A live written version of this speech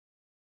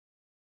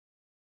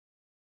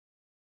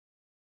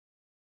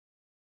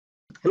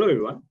Hello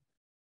everyone.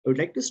 I would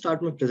like to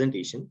start my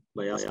presentation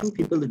by asking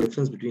people the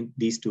difference between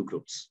these two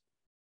groups.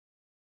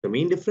 The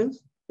main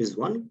difference is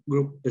one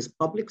group is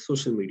public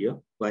social media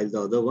while the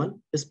other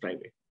one is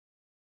private.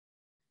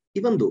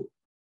 Even though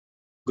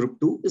group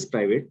 2 is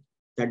private,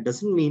 that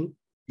doesn't mean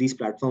these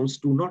platforms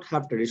do not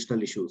have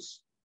traditional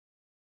issues.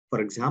 For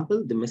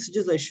example, the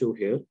messages I show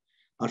here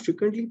are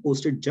frequently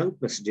posted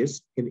junk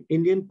messages in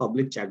Indian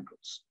public chat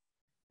groups.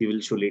 We will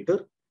show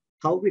later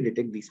how we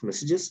detect these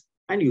messages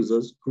and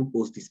users who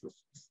post these messages.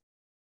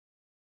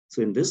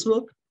 So in this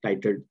work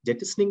titled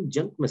Jettisoning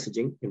Junk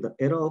Messaging in the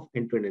Era of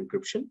End-to-End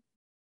Encryption,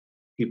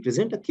 we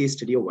present a case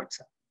study of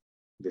WhatsApp.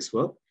 This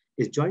work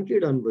is jointly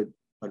done with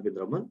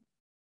Raman,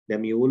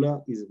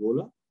 Damiola,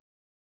 Ibosiola,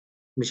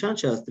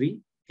 Nishanth, Sastry,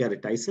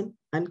 Gareth, Tyson,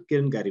 and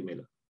Kiran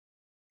Garimella.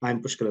 I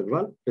am Pushkal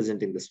Agarwal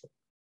presenting this work.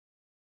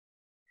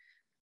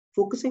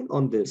 Focusing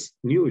on this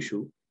new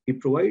issue, we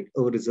provide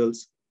our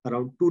results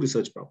around two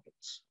research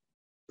problems.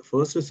 The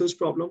first research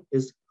problem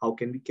is how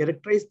can we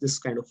characterize this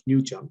kind of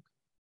new junk?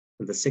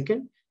 And the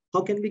second,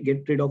 how can we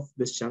get rid of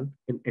this junk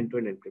in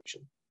end-to-end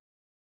encryption?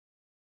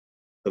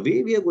 The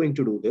way we are going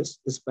to do this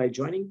is by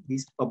joining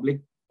these public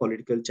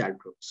political chat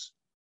groups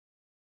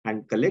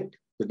and collect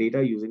the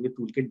data using a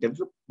toolkit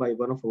developed by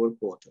one of our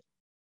co-authors.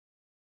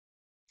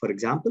 For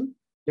example,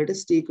 let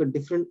us take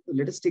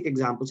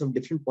examples of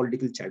different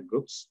political chat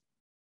groups.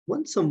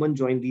 Once someone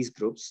joins these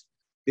groups,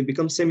 they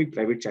become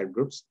semi-private chat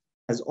groups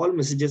as all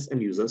messages and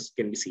users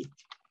can be seen.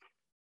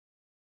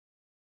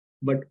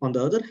 But on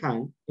the other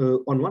hand,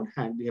 on one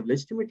hand, we have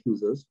legitimate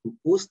users who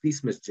post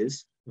these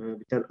messages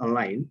which are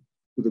aligned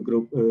to the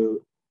group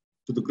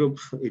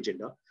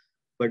agenda.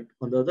 But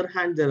on the other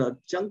hand, there are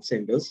junk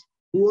senders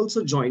who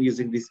also join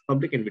using this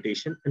public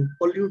invitation and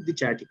pollute the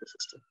chat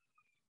ecosystem.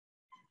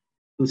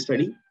 To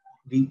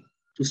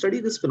study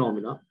this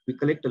phenomena, we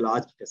collect a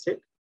large data set.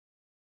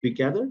 We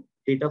gather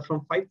data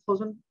from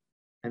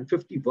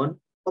 5,051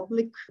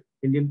 public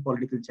Indian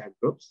political chat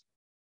groups.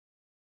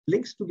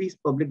 Links to these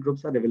public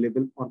groups are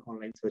available on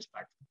online search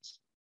platforms.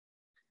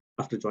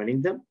 After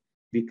joining them,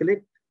 we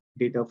collect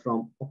data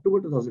from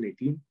October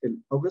 2018 till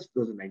August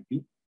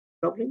 2019,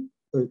 covering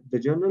the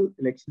general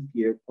election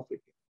period of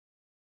India.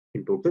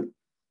 In total,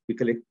 we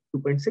collect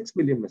 2.6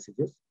 million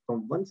messages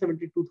from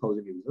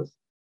 172,000 users,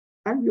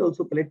 and we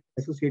also collect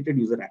associated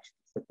user actions,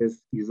 such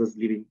as users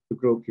leaving the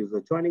group, user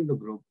joining the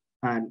group,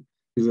 and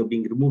user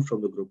being removed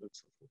from the group, and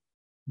so forth.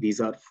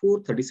 These are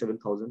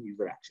 437,000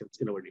 user actions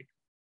in our data.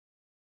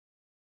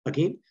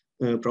 Again,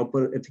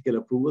 proper ethical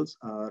approvals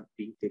are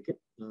being taken.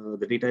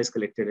 The data is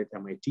collected at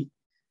MIT,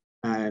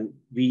 and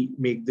we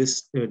make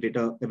this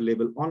data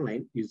available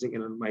online using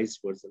an anonymized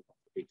version of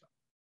the data,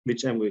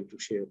 which I'm going to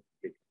share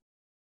later.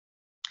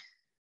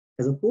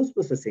 As a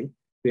post-processing,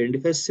 we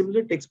identify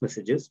similar text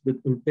messages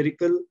with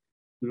empirical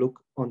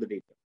look on the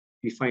data.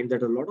 We find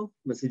that a lot of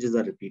messages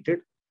are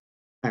repeated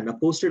and are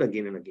posted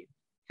again and again.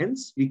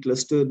 Hence, we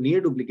cluster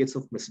near duplicates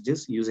of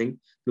messages using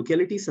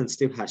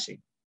locality-sensitive hashing.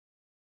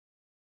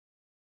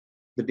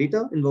 The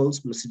data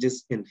involves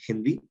messages in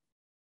Hindi,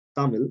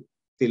 Tamil,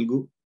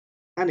 Telugu,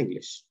 and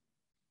English.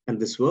 And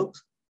this work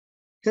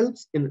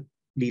helps in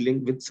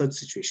dealing with such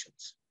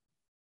situations.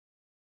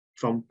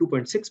 From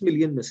 2.6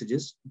 million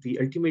messages, we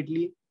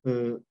ultimately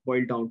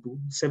boil down to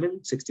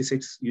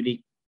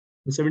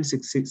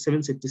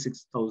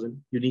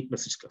 766,000 unique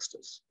message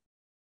clusters.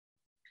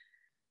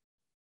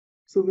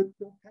 So with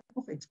the help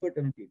of expert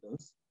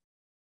annotators,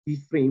 we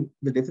frame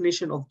the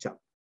definition of junk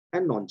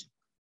and non-junk.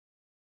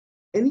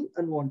 Any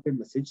unwanted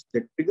message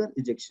that trigger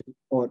ejection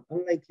or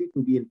unlikely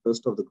to be in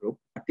interest of the group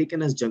are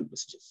taken as junk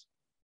messages.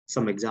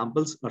 Some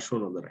examples are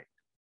shown on the right.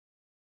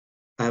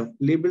 I have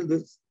labeled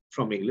this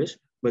from English,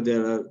 but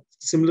there are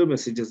similar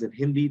messages in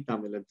Hindi,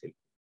 Tamil, and Telugu.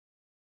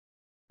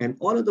 And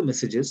all other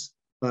messages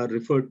are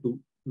referred to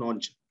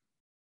non-junk.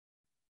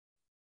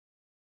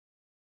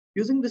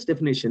 Using this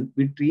definition,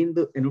 we train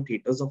the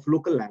annotators of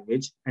local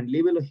language and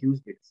label a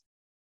huge data set.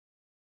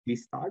 We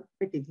start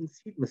by taking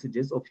seed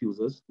messages of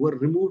users who are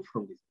removed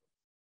from these.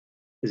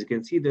 As you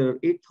can see, there are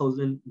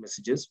 8,000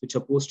 messages which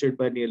are posted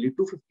by nearly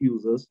 250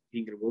 users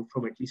being removed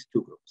from at least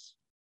two groups.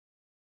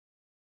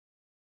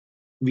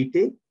 We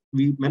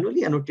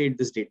manually annotate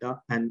this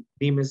data and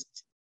name as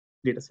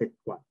dataset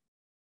 1,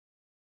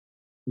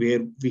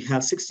 where we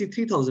have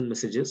 63,000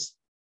 messages,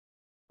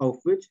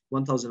 of which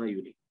 1,000 are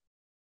unique.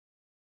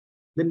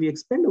 Then we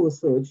expand our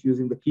search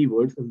using the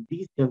keywords in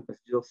these junk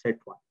messages of set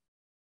 1.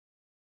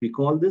 We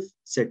call this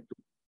set 2,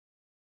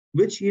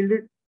 which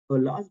yielded a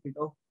large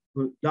data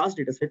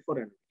set for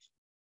annotation.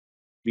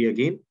 We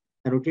again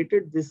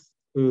annotated these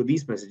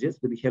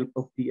messages with the help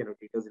of the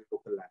annotators in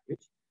local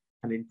language.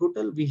 And in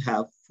total, we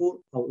have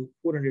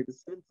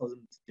 407,000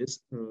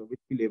 messages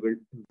which we labeled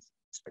in this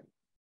study.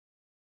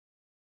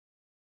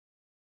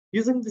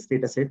 Using this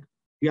data set,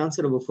 we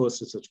answer our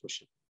first research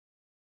question.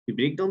 We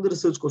break down the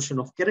research question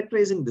of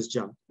characterizing this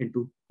junk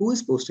into who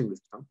is posting this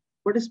junk,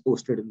 what is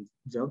posted in this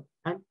junk,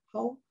 and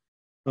how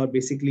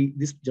basically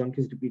this junk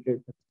is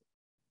repeated.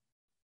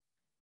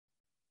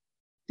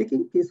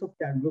 Taking case of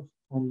chat groups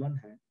on one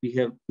hand, we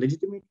have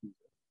legitimate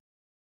users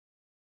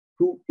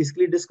to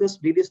basically discuss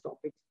various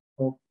topics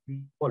of the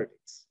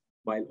politics.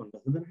 While on the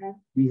other hand,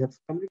 we have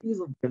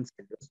communities of junk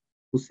senders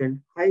who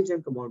send high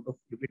junk amount of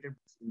repeated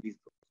messages in these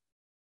groups.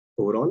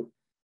 Overall,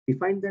 we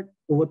find that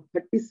over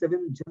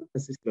 37 junk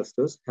message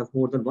clusters have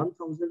more than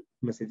 1,000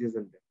 messages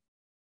in them,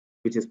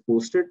 which is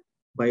posted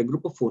by a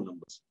group of phone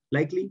numbers,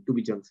 likely to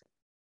be junk senders.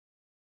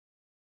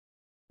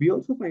 We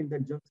also find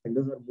that junk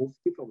senders are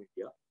mostly from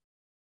India.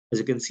 As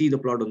you can see, the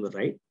plot on the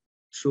right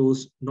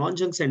shows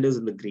non-junk senders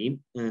in the green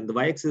and the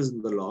y-axis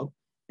in the log,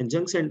 and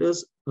junk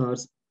senders are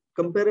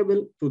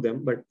comparable to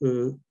them, but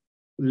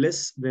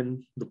less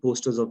than the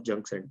posters of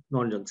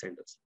non-junk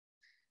senders.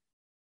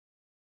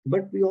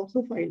 But we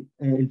also find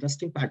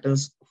interesting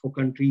patterns for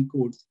country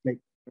codes like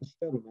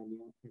Russia,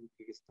 Romania, and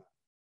Pakistan,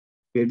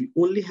 where we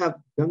only have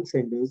junk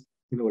senders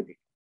in our data.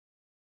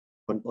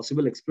 One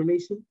possible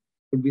explanation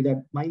could be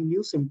that my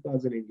new SIM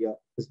cards in India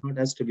is not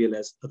as trivial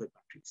as other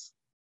countries.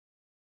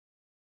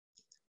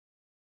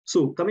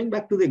 So coming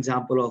back to the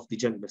example of the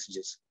junk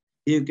messages,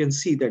 here you can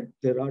see that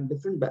there are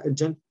different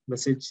junk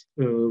message,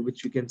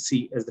 which we can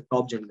see as the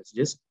top junk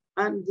messages,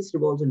 and this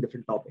revolves on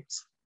different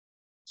topics.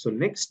 So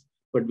next,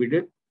 what we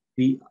did,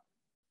 we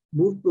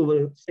moved to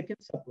our second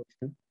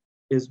sub-question,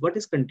 is what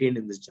is contained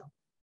in this junk.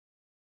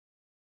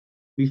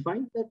 We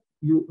find that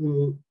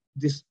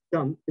this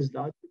junk is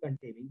largely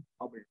containing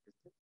job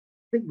addresses,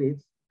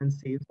 clickbaits, and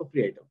sales of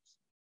free items.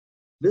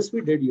 This we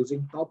did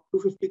using top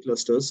 250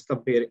 clusters,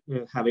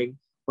 having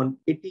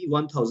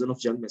 81,000 of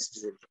junk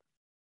messages in it.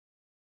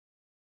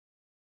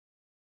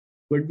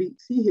 But we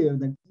see here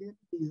that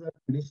these are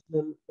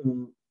traditional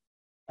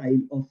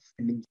style of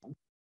sending junk,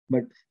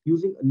 but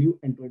using a new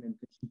end-to-end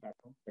encryption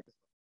platform.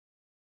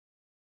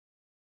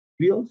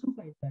 We also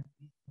find that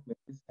these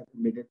messages have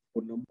embedded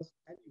phone numbers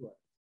and URLs,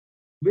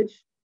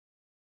 which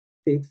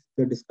takes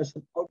the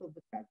discussion out of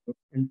the chat group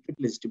and trick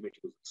legitimate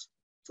users.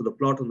 So the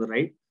plot on the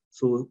right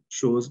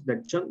shows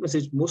that junk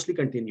message mostly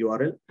contain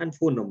URL and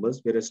phone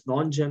numbers, whereas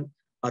non-junk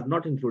are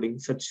not including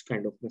such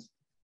kind of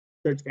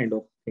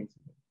things.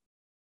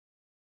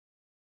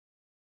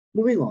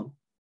 Moving on,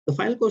 the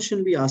final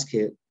question we ask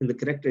here in the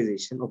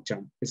characterization of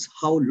junk is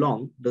how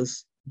long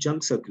does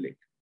junk circulate?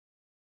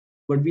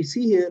 What we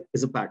see here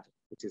is a pattern,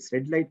 which is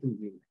red light and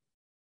green light.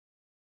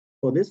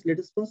 For this, let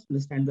us first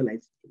understand the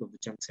life cycle of the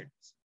junk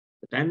senders.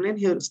 The timeline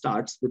here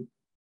starts with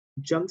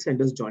junk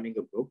senders joining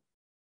a group,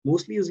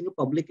 mostly using a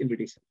public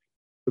invitation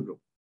to the group.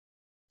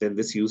 Then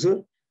this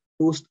user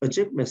posts a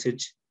junk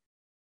message,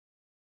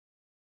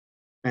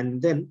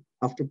 and then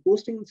after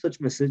posting such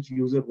message,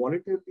 user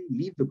voluntarily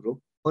leave the group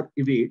or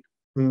leave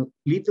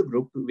the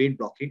group to evade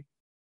blocking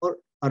or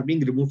are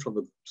being removed from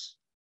the groups.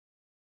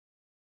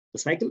 The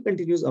cycle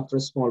continues after a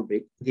small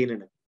break again and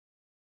again.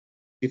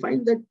 We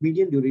find that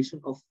median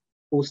duration of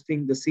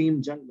posting the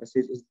same junk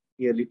message is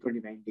nearly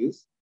 29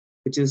 days,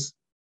 which is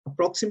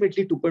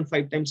approximately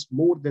 2.5 times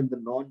more than the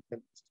non-junk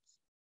messages.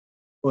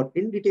 For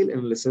in-detail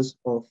analysis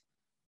of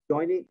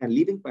joining and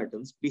leaving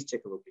patterns, please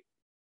check our paper.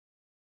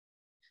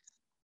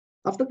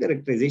 After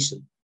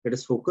characterization, let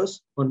us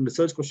focus on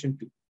research question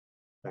 2.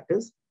 That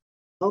is,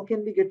 how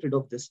can we get rid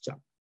of this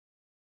junk?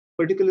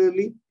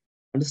 Particularly,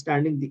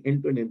 understanding the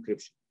end-to-end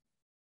encryption.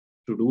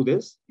 To do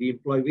this, we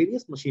employ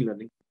various machine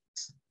learning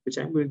techniques, which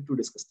I'm going to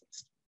discuss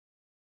next.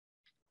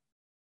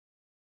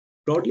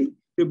 Broadly,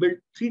 we build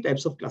 3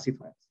 types of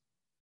classifiers.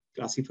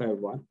 Classifier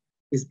 1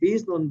 is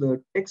based on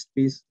the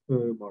text-based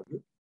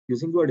model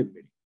using word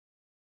embedding.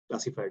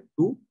 Classifier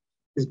 2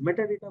 is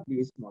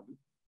metadata-based model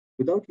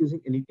without using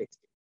any text.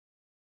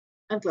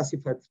 And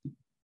classifier 3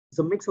 is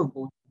a mix of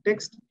both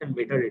text and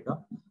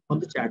metadata on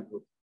the chat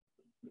group.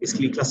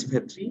 Basically,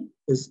 classifier 3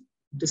 is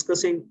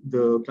discussing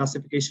the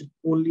classification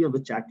only on the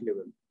chat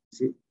level,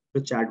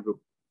 the chat group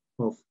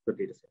of the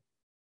dataset.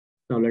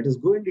 Now let us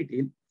go in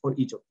detail for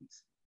each of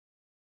these.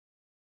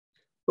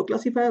 For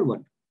classifier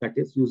 1, that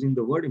is using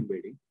the word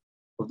embedding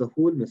of the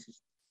whole message.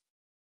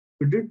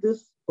 We did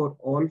this for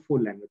all 4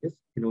 languages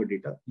in our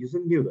data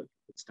using Neural.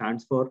 It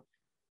stands for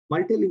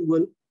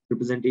Multilingual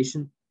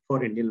Representation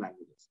for Indian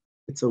Languages.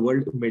 It's a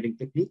word embedding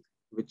technique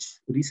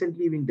which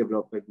recently being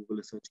developed by Google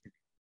Research.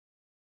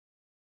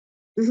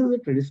 This is a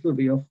traditional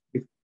way of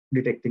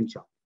detecting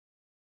junk,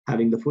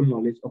 having the full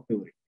knowledge of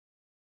memory.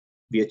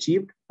 We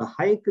achieved a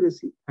high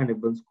accuracy and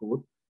abundance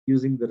score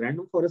using the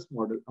random forest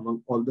model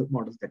among all the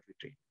models that we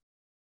trained.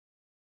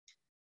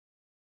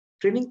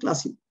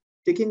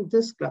 Taking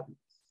this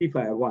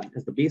classifier 1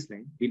 as the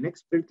baseline, we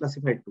next build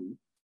classifier 2,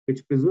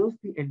 which preserves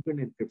the end-to-end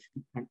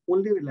encryption and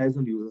only relies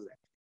on users' action.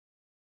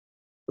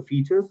 The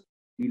features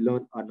we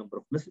learn are number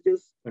of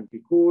messages,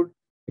 country code,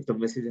 if the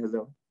message has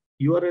a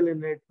URL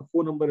in it, a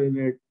phone number in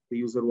it, the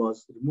user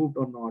was removed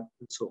or not,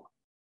 and so on.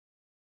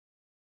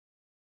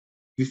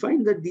 We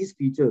find that these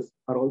features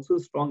are also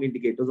strong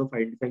indicators of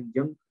identifying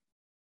junk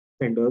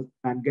senders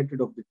and get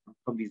rid of the junk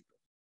from these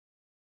groups.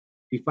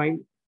 We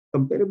find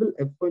comparable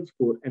F1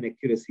 score and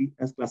accuracy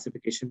as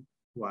classification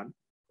 1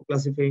 for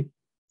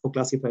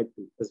classified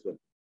 2 as well.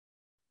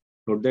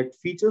 Note that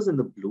features in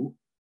the blue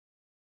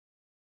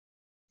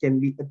can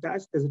be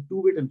attached as a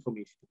 2-bit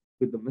information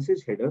with the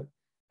message header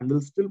and will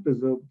still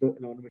preserve the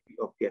anonymity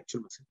of the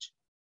actual message.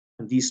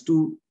 And these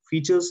two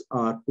features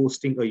are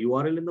posting a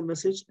URL in the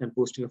message and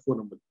posting a phone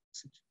number in the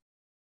message.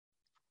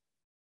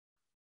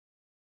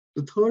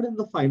 The third and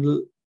the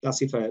final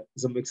classifier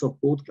is a mix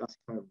of both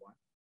classifier 1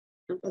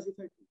 and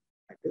classifier 2.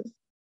 That is,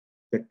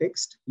 the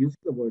text using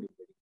the word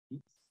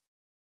embedding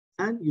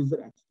and user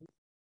actions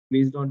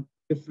based on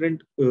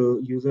different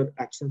user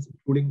actions,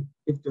 including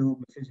if the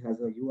message has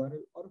a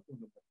URL or a phone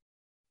number.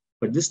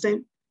 But this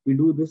time, we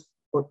do this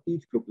for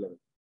each group level.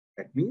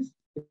 That means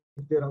if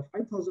there are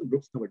 5,000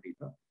 groups in our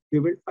data, we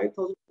build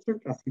 5,000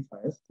 different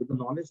classifiers with the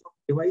knowledge of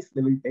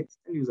device-level text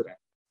and user actions.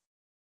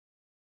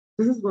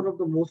 This is one of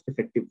the most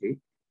effective ways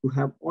to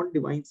have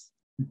on-device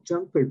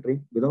junk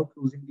filtering without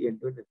losing the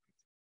end-to-end encryption.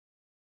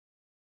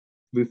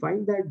 We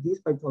find that these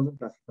 5,000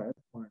 classifiers,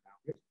 on an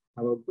average,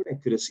 have a good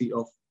accuracy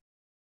of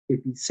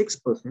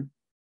 86%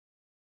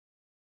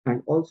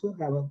 and also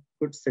have a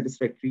good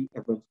satisfactory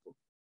Evans score.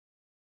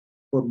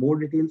 For more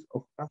details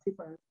of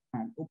classifiers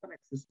and open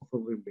access of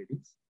our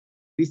embeddings,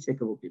 please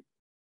check our paper.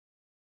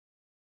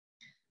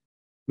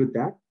 With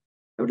that,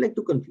 I would like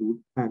to conclude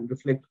and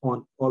reflect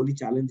on all the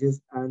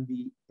challenges and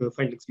the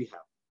findings we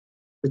have.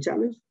 The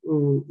challenge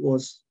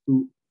was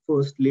to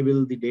first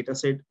label the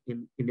dataset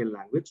in Indian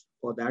language.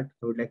 For that,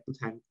 I would like to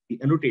thank the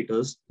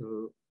annotators.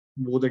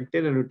 More than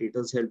 10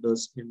 annotators helped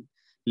us in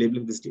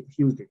labeling this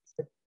huge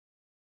dataset.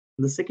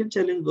 The second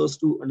challenge was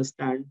to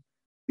understand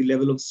the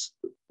level of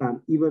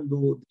spam, even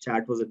though the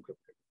chat was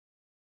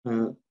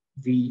encrypted.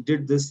 We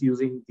did this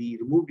using the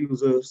removed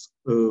users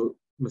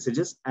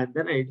messages and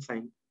then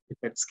identifying it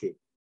at scale.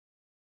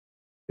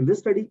 In this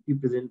study, we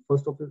present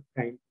first of its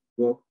kind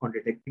work on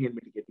detecting and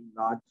mitigating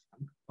large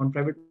chunk on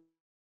private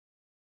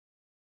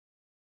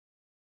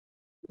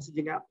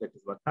messaging app, that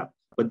is WhatsApp,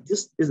 but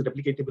this is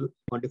replicatable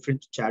on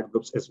different chat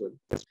groups as well.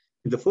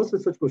 In the first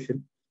research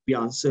question, we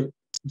answer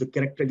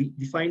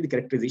we find the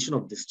characterization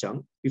of this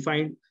chunk. We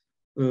find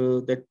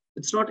that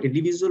it's not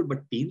individual,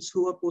 but teams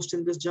who are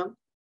posting this junk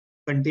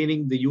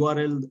containing the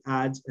URL,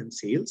 ads, and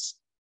sales.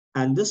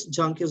 And this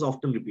junk is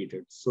often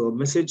repeated. So a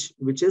message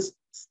which is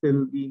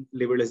still being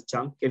labeled as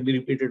junk can be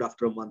repeated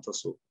after a month or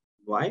so.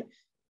 Why?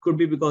 Could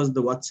be because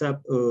the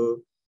WhatsApp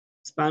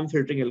spam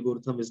filtering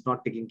algorithm is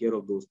not taking care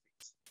of those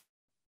things.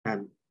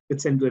 And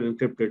it's end-to-end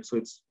encrypted, so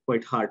it's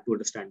quite hard to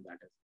understand that.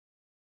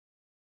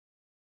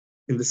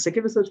 In the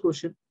second research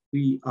question,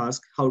 we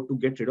ask how to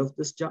get rid of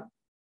this junk.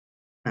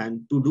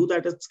 And to do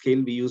that at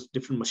scale, we used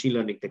different machine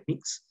learning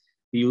techniques.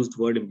 We used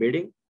word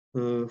embedding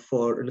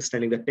for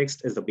understanding the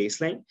text as the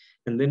baseline.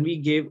 And then we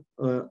gave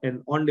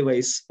an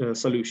on-device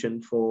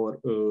solution for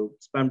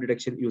spam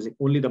detection using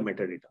only the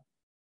metadata.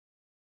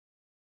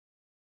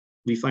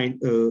 We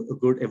find a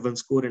good Evans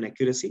score and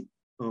accuracy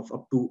of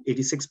up to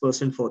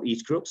 86% for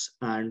each groups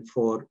and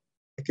for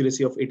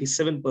accuracy of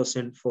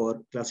 87%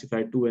 for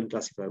classifier 2 and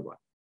classifier 1.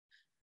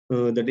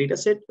 The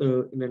dataset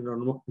in an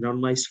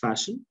anonymized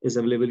fashion is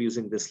available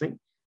using this link.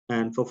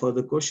 And for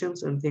further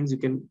questions and things, you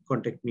can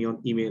contact me on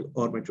email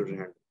or my Twitter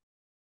handle.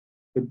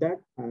 With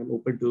that, I'm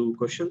open to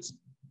questions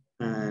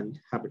and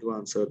happy to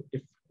answer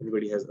if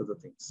anybody has other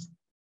things.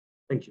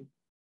 Thank you.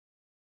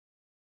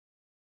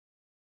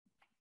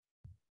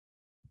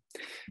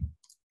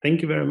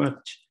 Thank you very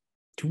much.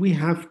 Do we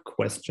have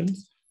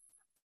questions?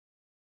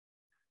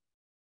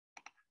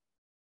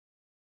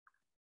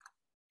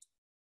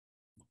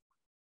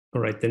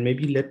 All right, then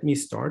maybe let me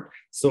start.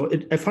 So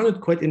I found it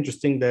quite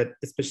interesting that,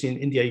 especially in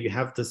India, you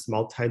have this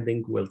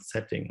multilingual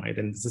setting, right?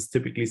 And this is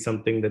typically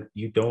something that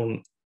you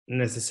don't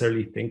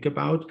necessarily think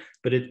about,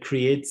 but it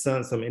creates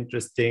some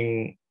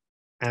interesting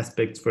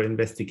aspects for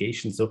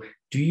investigation. So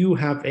do you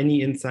have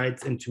any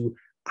insights into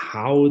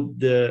how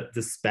the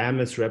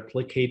spam is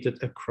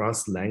replicated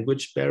across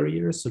language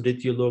barriers? So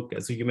did you look,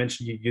 so you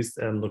mentioned you used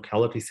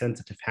locality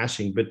sensitive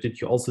hashing, but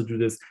did you also do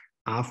this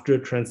after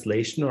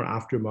translation or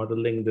after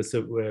modeling this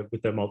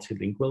with a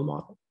multilingual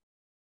model?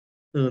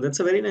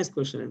 That's a very nice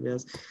question,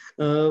 Andreas.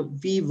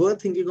 We were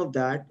thinking of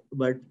that,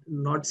 but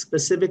not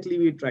specifically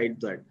we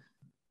tried that.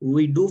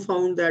 We do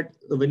found that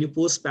when you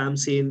post spam,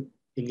 say in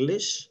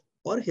English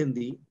or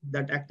Hindi,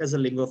 that act as a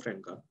lingua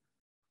franca.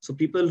 So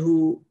people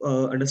who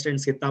understand,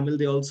 say, Tamil,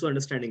 they also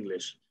understand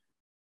English.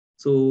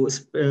 So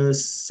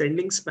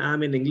sending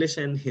spam in English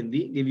and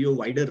Hindi give you a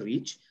wider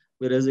reach.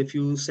 Whereas if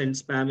you send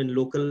spam in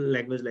local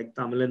language like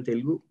Tamil and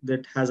Telugu,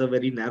 that has a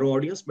very narrow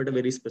audience, but a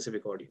very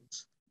specific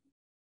audience.